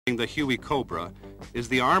The Huey Cobra is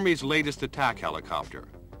the Army's latest attack helicopter,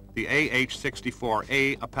 the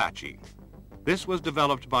AH-64 Apache. This was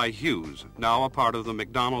developed by Hughes, now a part of the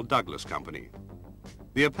McDonald Douglas Company.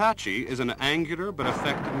 The Apache is an angular but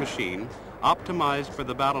effective machine optimized for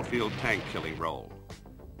the battlefield tank killing role.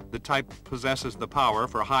 The type possesses the power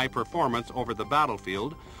for high performance over the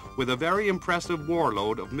battlefield with a very impressive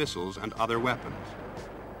warload of missiles and other weapons.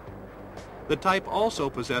 The type also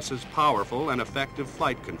possesses powerful and effective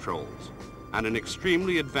flight controls and an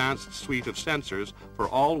extremely advanced suite of sensors for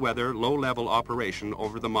all-weather, low-level operation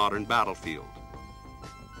over the modern battlefield.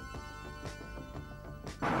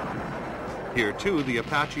 Here, too, the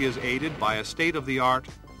Apache is aided by a state-of-the-art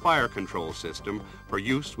fire control system for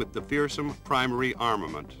use with the fearsome primary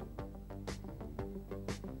armament.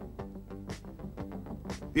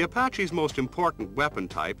 The Apache's most important weapon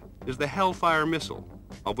type is the Hellfire missile,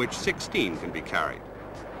 of which 16 can be carried.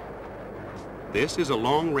 This is a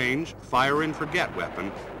long-range fire-and-forget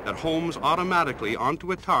weapon that homes automatically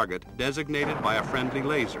onto a target designated by a friendly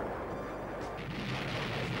laser.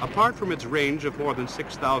 Apart from its range of more than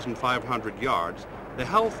 6,500 yards, the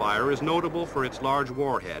Hellfire is notable for its large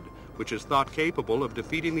warhead, which is thought capable of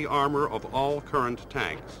defeating the armor of all current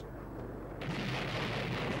tanks.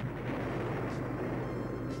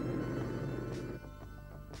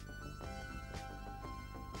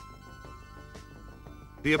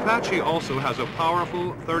 The Apache also has a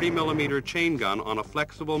powerful 30mm chain gun on a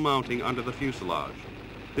flexible mounting under the fuselage.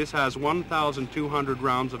 This has 1,200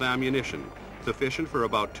 rounds of ammunition, sufficient for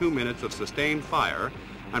about 2 minutes of sustained fire,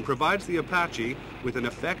 and provides the Apache with an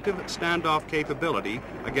effective standoff capability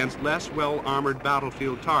against less well-armored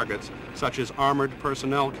battlefield targets, such as armored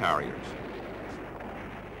personnel carriers.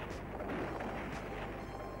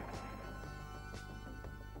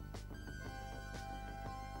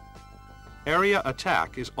 Area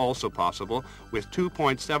attack is also possible with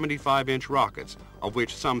 2.75-inch rockets, of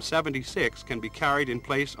which some 76 can be carried in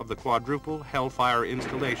place of the quadruple Hellfire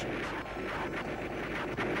installations.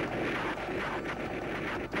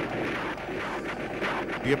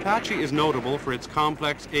 The Apache is notable for its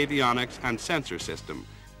complex avionics and sensor system,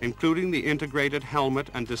 including the integrated helmet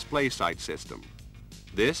and display sight system.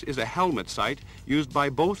 This is a helmet sight used by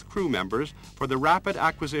both crew members for the rapid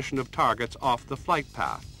acquisition of targets off the flight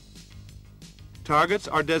path. Targets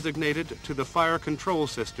are designated to the fire control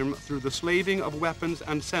system through the slaving of weapons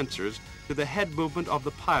and sensors to the head movement of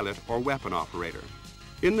the pilot or weapon operator.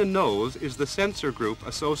 In the nose is the sensor group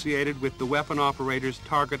associated with the weapon operator's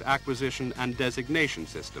target acquisition and designation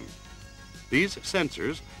system. These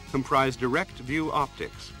sensors comprise direct view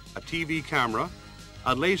optics, a TV camera,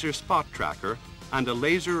 a laser spot tracker, and a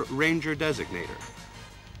laser ranger designator.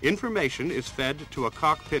 Information is fed to a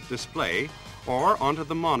cockpit display or onto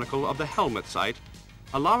the monocle of the helmet sight,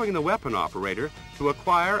 allowing the weapon operator to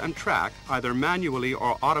acquire and track either manually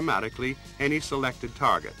or automatically any selected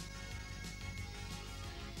target.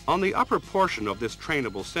 On the upper portion of this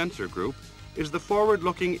trainable sensor group is the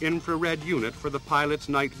forward-looking infrared unit for the pilot's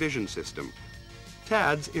night vision system.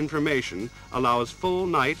 TAD's information allows full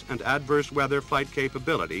night and adverse weather flight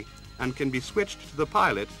capability and can be switched to the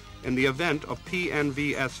pilot in the event of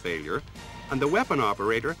PNVS failure, and the weapon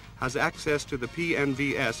operator has access to the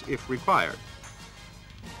PNVS if required.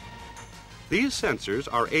 These sensors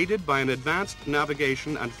are aided by an advanced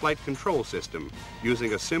navigation and flight control system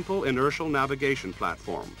using a simple inertial navigation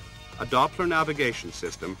platform, a Doppler navigation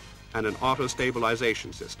system, and an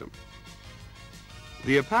auto-stabilization system.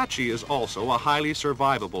 The Apache is also a highly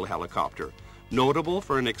survivable helicopter, notable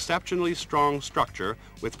for an exceptionally strong structure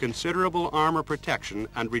with considerable armor protection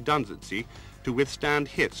and redundancy to withstand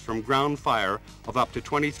hits from ground fire of up to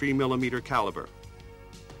 23mm caliber.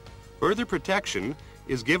 Further protection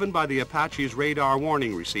is given by the Apache's radar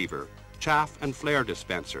warning receiver, chaff and flare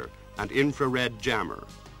dispenser, and infrared jammer.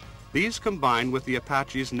 These combine with the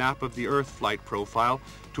Apache's nap of the earth flight profile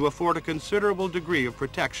to afford a considerable degree of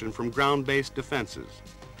protection from ground-based defenses.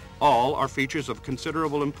 All are features of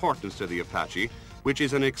considerable importance to the Apache, which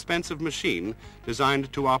is an expensive machine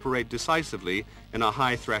designed to operate decisively in a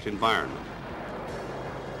high-threat environment.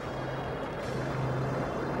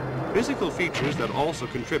 Physical features that also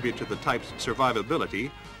contribute to the type's survivability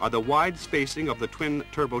are the wide spacing of the twin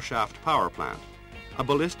turboshaft power plant, a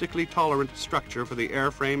ballistically tolerant structure for the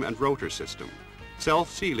airframe and rotor system,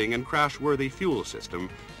 self-sealing and crash-worthy fuel system,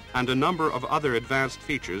 and a number of other advanced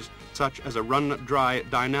features such as a run-dry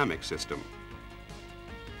dynamic system.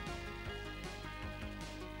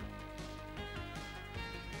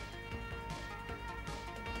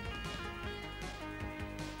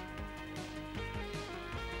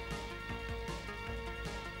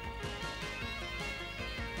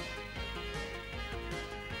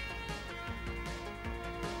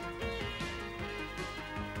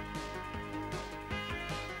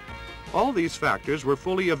 All these factors were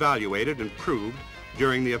fully evaluated and proved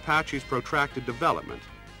during the Apache's protracted development,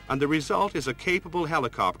 and the result is a capable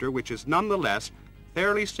helicopter which is nonetheless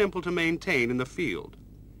fairly simple to maintain in the field.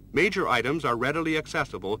 Major items are readily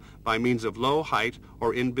accessible by means of low height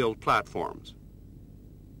or inbuilt platforms.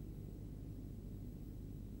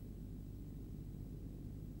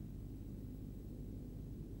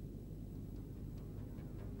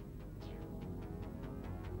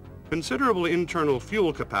 Considerable internal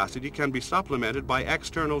fuel capacity can be supplemented by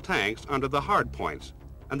external tanks under the hard points,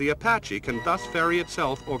 and the Apache can thus ferry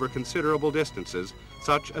itself over considerable distances,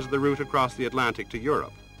 such as the route across the Atlantic to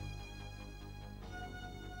Europe.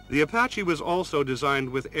 The Apache was also designed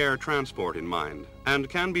with air transport in mind, and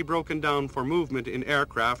can be broken down for movement in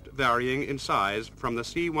aircraft varying in size from the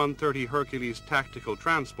C-130 Hercules tactical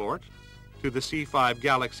transport to the C-5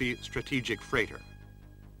 Galaxy strategic freighter.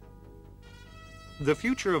 The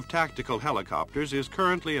future of tactical helicopters is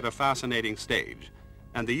currently at a fascinating stage,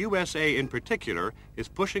 and the USA in particular is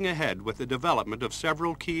pushing ahead with the development of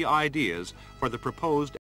several key ideas for the proposed